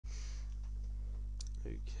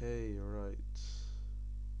Okay, alright.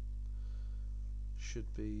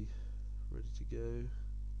 Should be ready to go.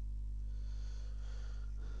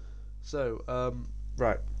 So,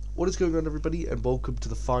 right. What is going on, everybody, and welcome to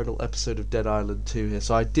the final episode of Dead Island 2 here.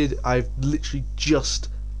 So I've literally just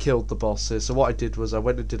killed the boss here. So what I did was I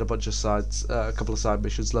went and did a bunch of a couple of side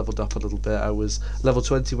missions, leveled up a little bit. I was level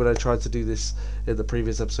 20 when I tried to do this in the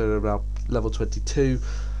previous episode, about level 22.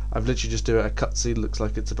 I've literally just doing a cutscene, looks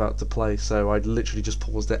like it's about to play, so I literally just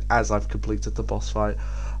paused it as I've completed the boss fight.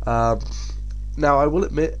 Now, I will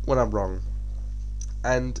admit when I'm wrong,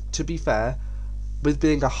 and to be fair, with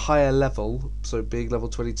being a higher level, so being level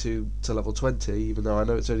 22 to level 20, even though I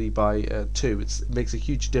know it's only by 2, it makes a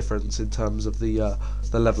huge difference in terms of the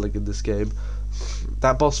leveling in this game.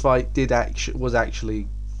 That boss fight was actually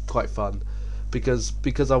quite fun.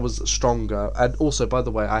 Because I was stronger, and also, by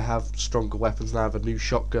the way, I have stronger weapons now. I have a new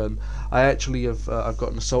shotgun. I actually have I've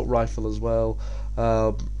got an assault rifle as well.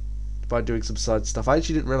 By doing some side stuff, I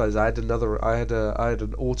actually didn't realize I had an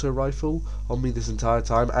auto rifle on me this entire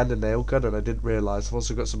time and a nail gun, and I didn't realize. I've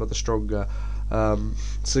also got some other stronger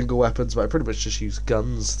single weapons, but I pretty much just use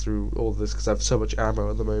guns through all of this because I have so much ammo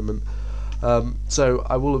at the moment. So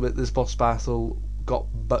I will admit this boss battle got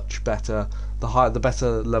much better the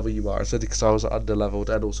better level you are. I said because I was under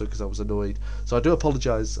leveled and also because I was annoyed. So I do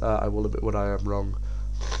apologise, I will admit when I am wrong.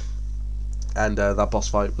 And that boss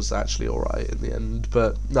fight was actually alright in the end,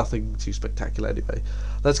 but nothing too spectacular anyway.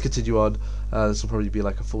 Let's continue on. This will probably be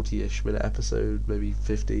like a 40-ish minute episode, maybe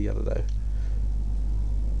 50, I don't know.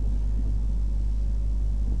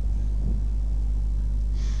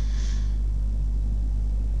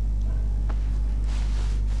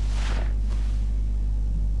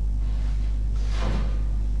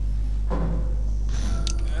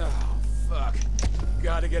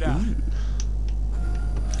 Gotta get out.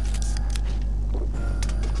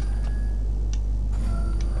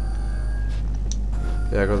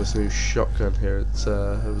 Yeah, I got this new shotgun here. It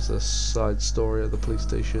was a side story at the police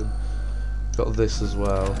station. Got this as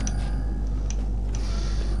well.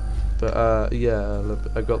 But yeah,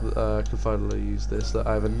 I can finally use this.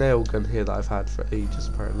 I have a nail gun here that I've had for ages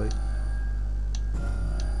apparently,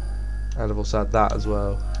 and I've also had that as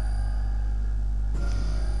well.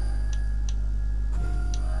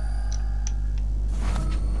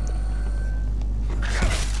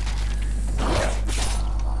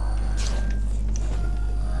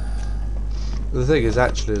 The thing is,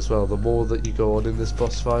 actually, as well, the more that you go on in this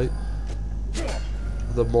boss fight,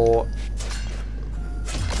 the more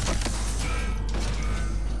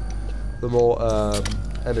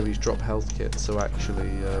enemies drop health kits. So actually,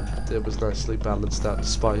 it was nicely balanced out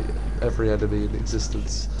despite every enemy in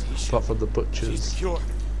existence, apart from the butchers. No,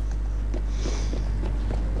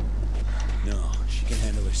 she can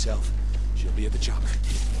handle herself. She'll be at the chopper.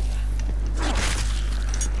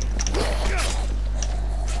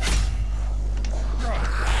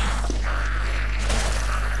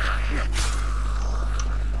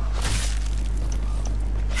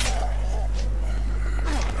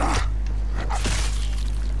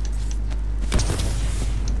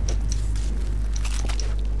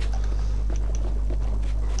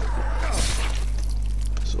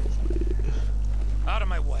 Out of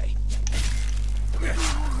my way.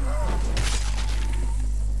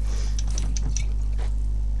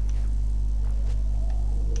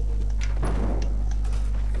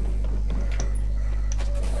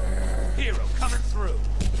 Hero coming through.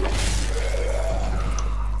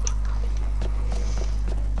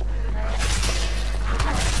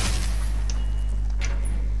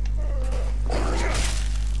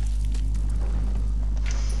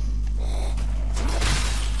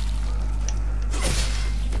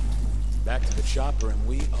 Back to the chopper, and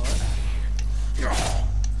we are out of here.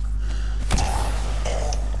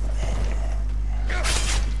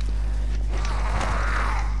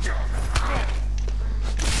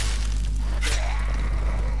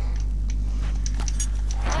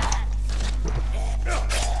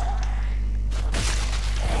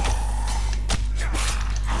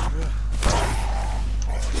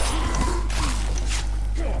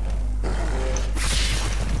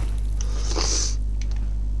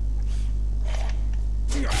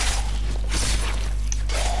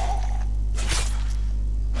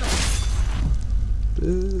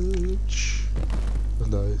 Bitch.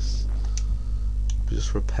 Nice.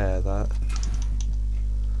 Just repair that.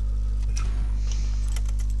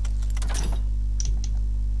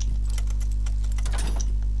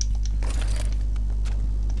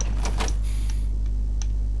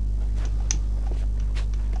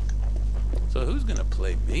 So who's gonna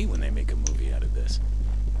play me when they make a movie out of this?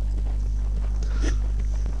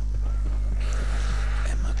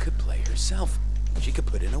 Emma could play herself. She could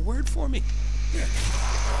put in a word for me.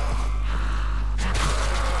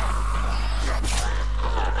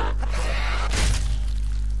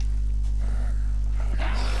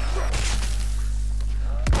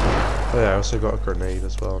 Oh yeah, I also got a grenade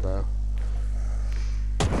as well now.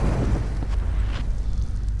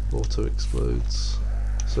 Auto explodes.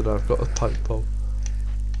 So now I've got a pipe bomb.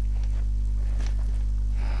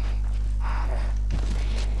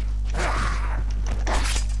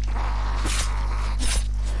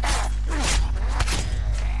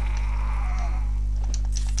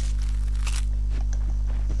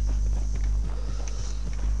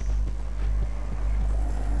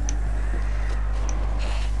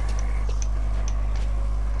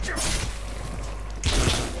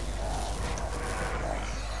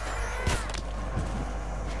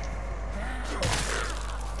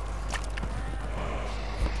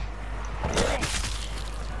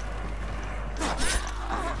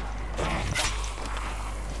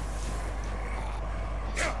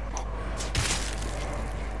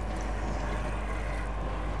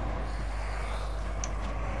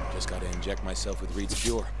 Just gotta inject myself with Reed's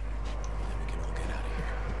cure. Then we can all get out of here.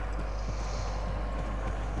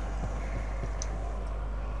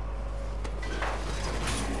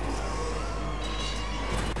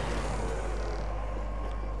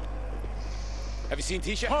 Have you seen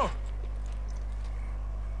Tisha? Oh!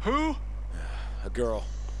 Who? A girl.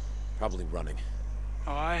 Probably running.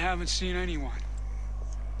 Oh, I haven't seen anyone.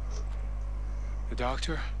 The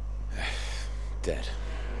doctor? Dead.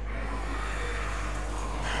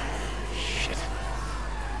 Shit.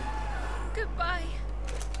 Goodbye.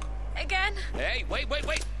 Again? Hey, wait!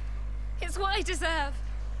 It's what I deserve.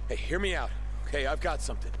 Hey, hear me out. Okay, I've got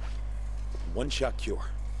something. One-shot cure.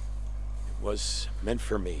 It was meant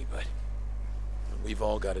for me, but we've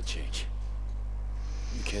all got to change.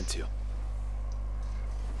 You can too.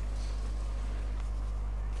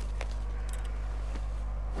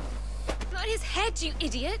 Not his head, you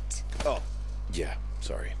idiot. Oh, yeah.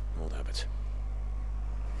 Sorry. Old habits.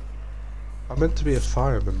 I meant to be a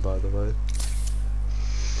fireman, by the way.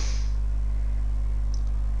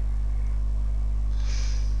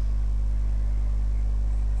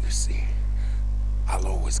 You see, I'll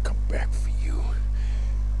always come back for you.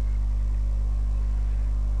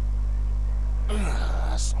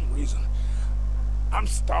 Some reason, I'm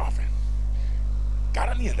starving. Got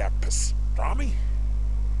any of that pastrami?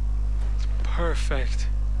 Perfect.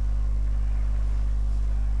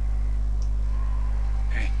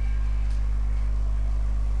 Hey.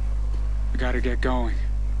 We gotta get going.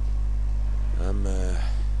 I'm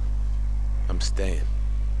staying.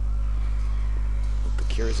 Look, the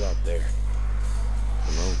cure's out there.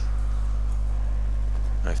 Alone.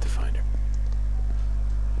 I have to find her.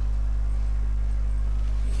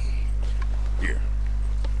 Here.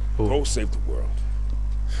 Ooh. Go save the world.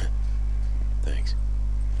 Thanks.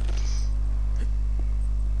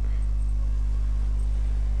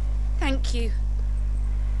 Thank you.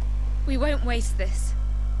 We won't waste this.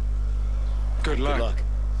 Good luck.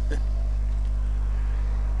 Good luck.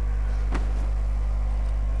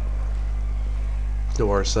 Don't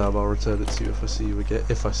worry, Sam. I'll return it to you if I see you again.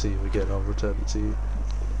 If I see you again, I'll return it to you.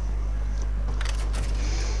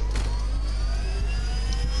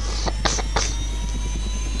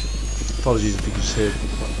 Apologies if you just hear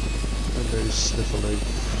my nose sniffling.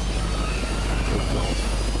 Oh god.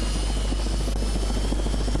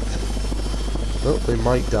 Well, they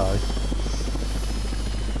might die.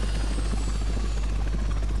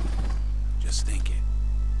 Just think it.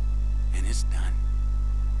 And it's done.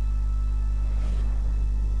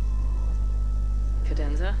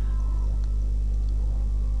 Cadenza?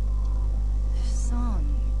 The song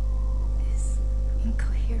is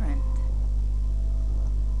incoherent.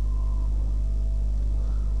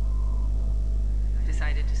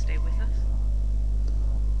 Decided to stay with us?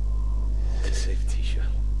 To save Tisha.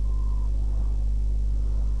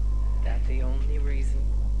 That's the only reason.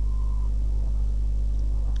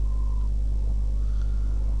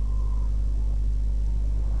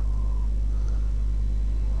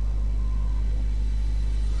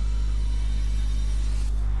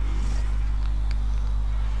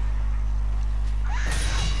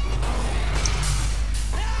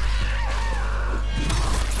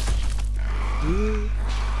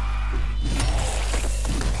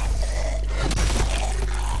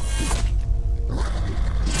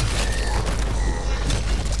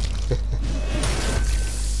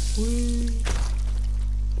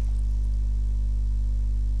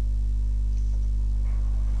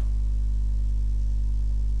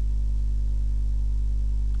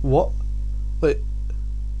 What? Wait.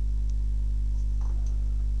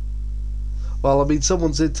 Well, I mean,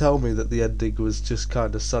 someone did tell me that the ending was just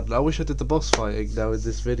kind of sudden. I wish I did the boss fighting now in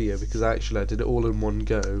this video, because actually I did it all in one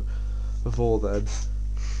go before then.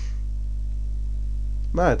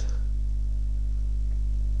 Mad.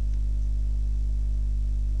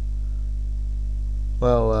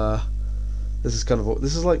 Well, this is kind of what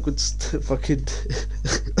this is like with fucking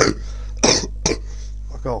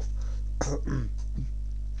fuck off.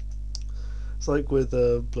 It's like with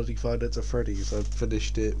bloody Five Nights at Freddy's. I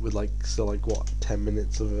finished it with like still like what 10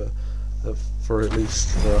 minutes of for at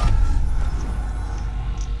least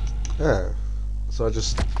yeah. So I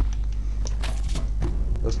just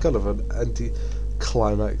that's kind of an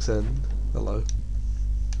anti-climax end. Hello.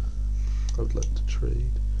 I would like to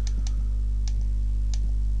trade.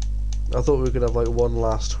 I thought we were gonna have like one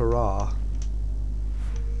last hurrah.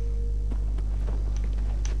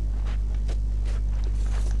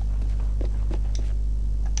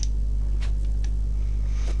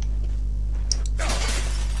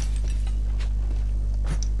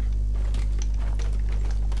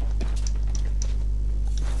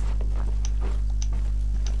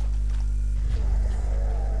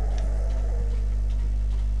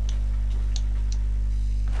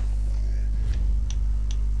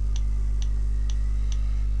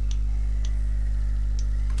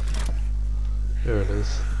 There it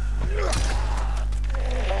is.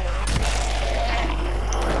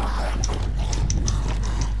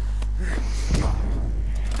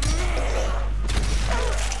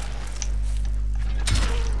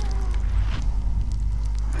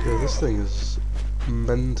 Yeah, this thing is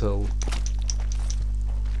mental.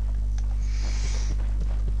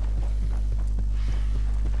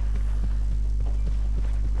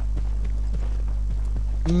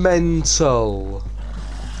 Mental.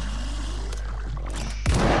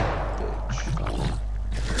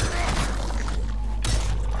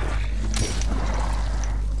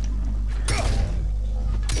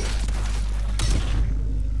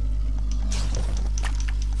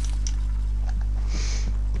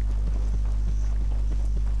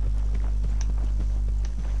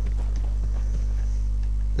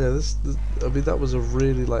 Yeah, this I mean that was a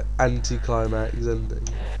really like anti-climax ending.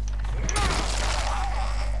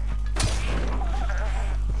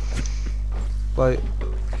 Like,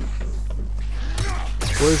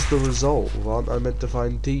 where's the resolve? Aren't I meant to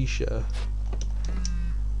find Tisha?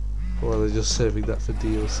 Or are they just saving that for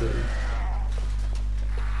DLC?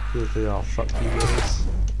 Here they are, fuck you guys.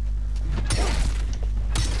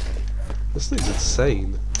 This thing's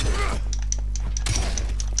insane.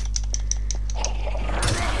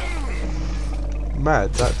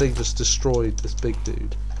 Mad, that thing just destroyed this big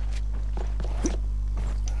dude.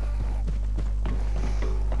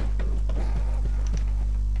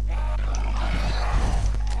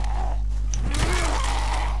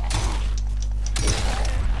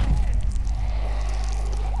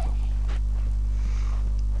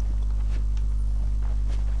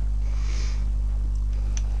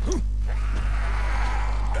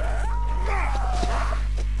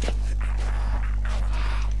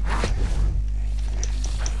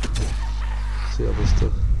 See how this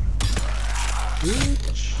does.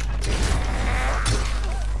 Bitch.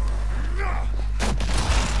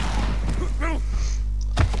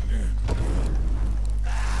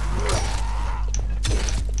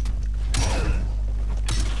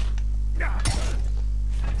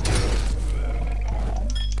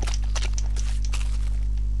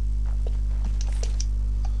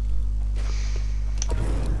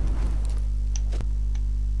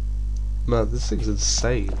 Man, this thing's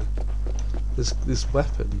insane. This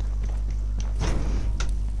weapon.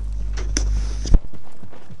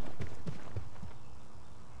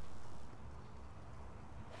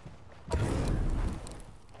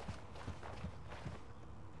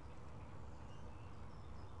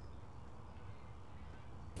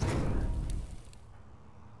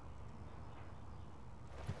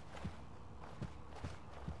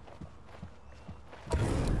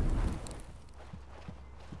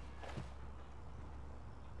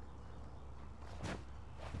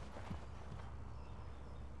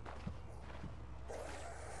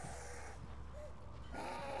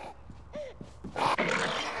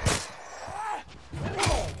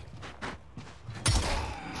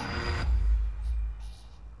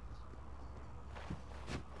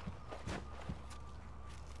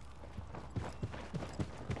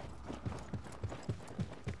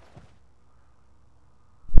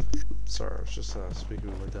 Sorry, I was just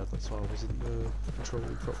speaking with my dad, that's why I wasn't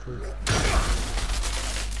controlling properly.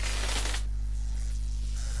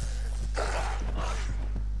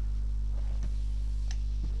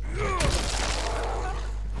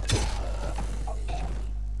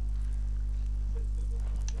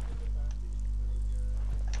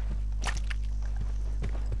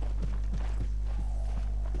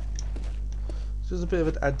 Just a bit of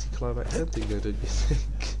an anticlimax ending, though, don't you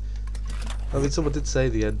think? I mean, someone did say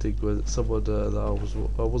the ending was someone that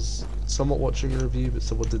I was somewhat watching a review, but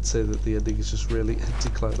someone did say that the ending is just really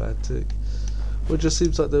anticlimactic. Well, it just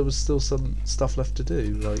seems like there was still some stuff left to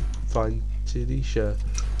do, like find Tanisha,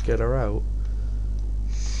 get her out.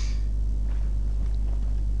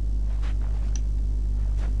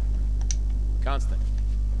 Constant.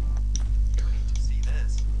 See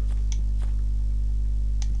this?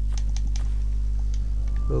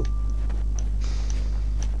 Well,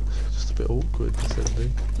 just a bit awkward, this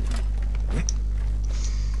ending.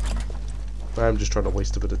 I am just trying to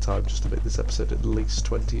waste a bit of time just to make this episode at least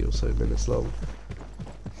 20 or so minutes long.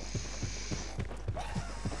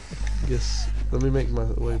 Yes, let me make my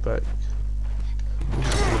way back. I'll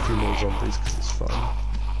just kill a few more zombies because it's fun.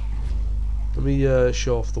 Let me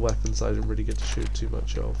show off the weapons I didn't really get to shoot too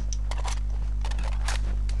much of.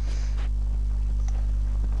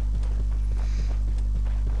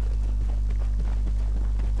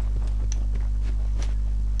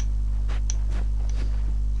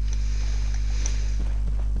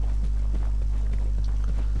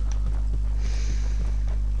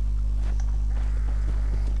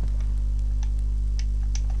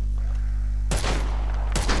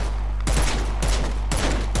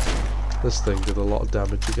 This thing did a lot of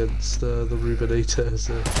damage against the Rubinator,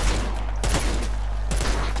 so...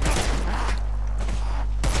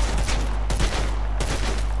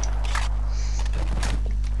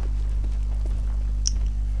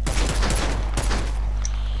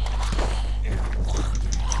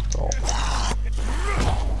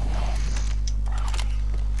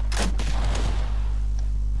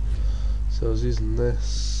 So I was using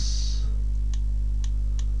this.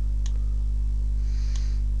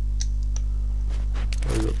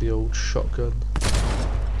 The old shotgun.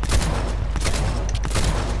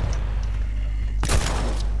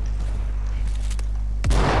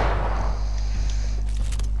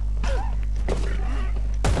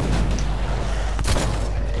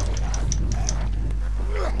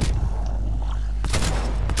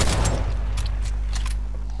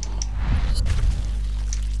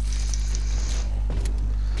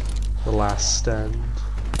 The last stand.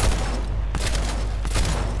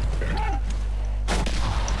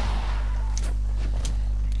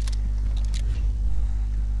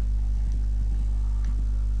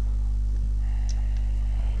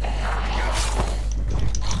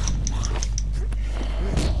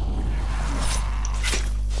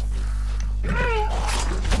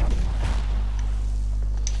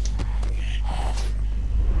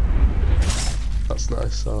 That's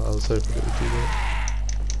nice, I was hoping it would do that.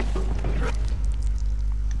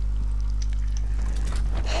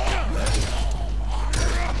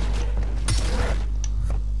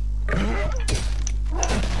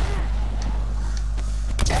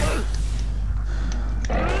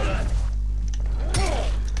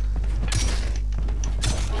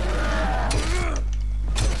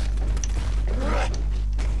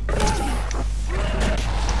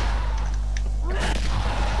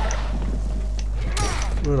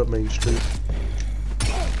 Right up Main Street.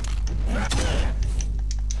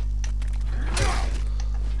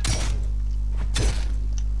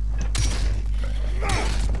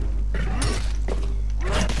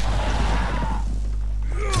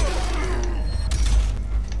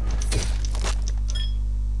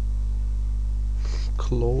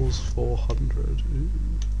 Claws 400. Ooh.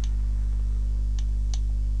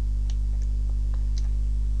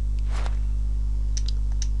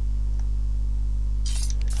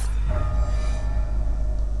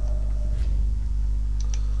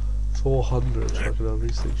 $400. I reckon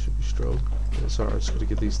these things should be strong. Yeah, sorry, I just got to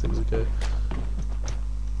give these things a go.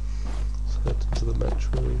 Let's head into the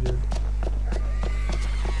metro again.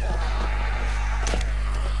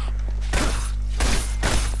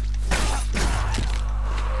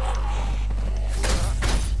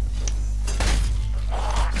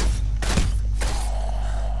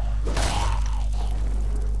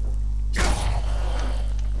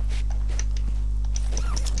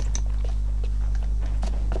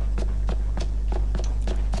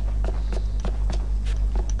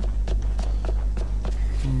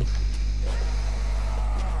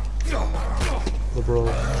 The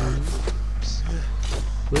bronze.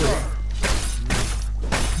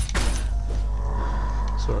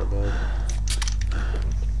 Sorry, man.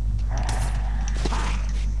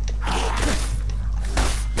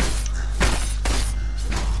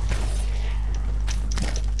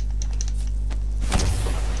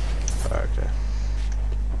 Okay.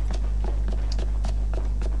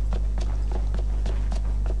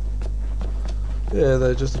 Yeah,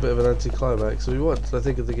 they're just a bit of an anticlimax. So we want to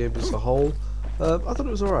think of the game as a whole. I thought it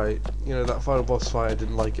was alright. You know, that final boss fight, I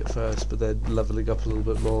didn't like it first, but then leveling up a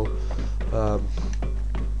little bit more,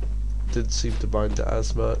 didn't seem to mind it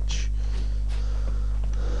as much.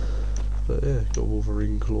 But yeah, got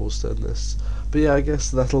Wolverine claws then this. But yeah, I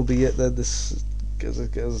guess that'll be it then. This, as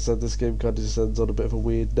I said, this game kind of just ends on a bit of a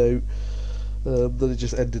weird note. Then it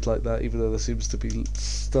just ended like that, even though there seems to be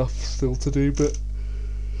stuff still to do. But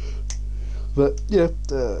yeah,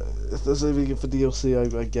 if there's anything for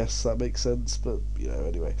DLC, I guess that makes sense. But you know,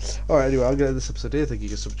 anyway. Alright, anyway, I'm going to end this episode here. Thank you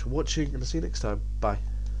guys so much for watching, and I'll see you next time. Bye.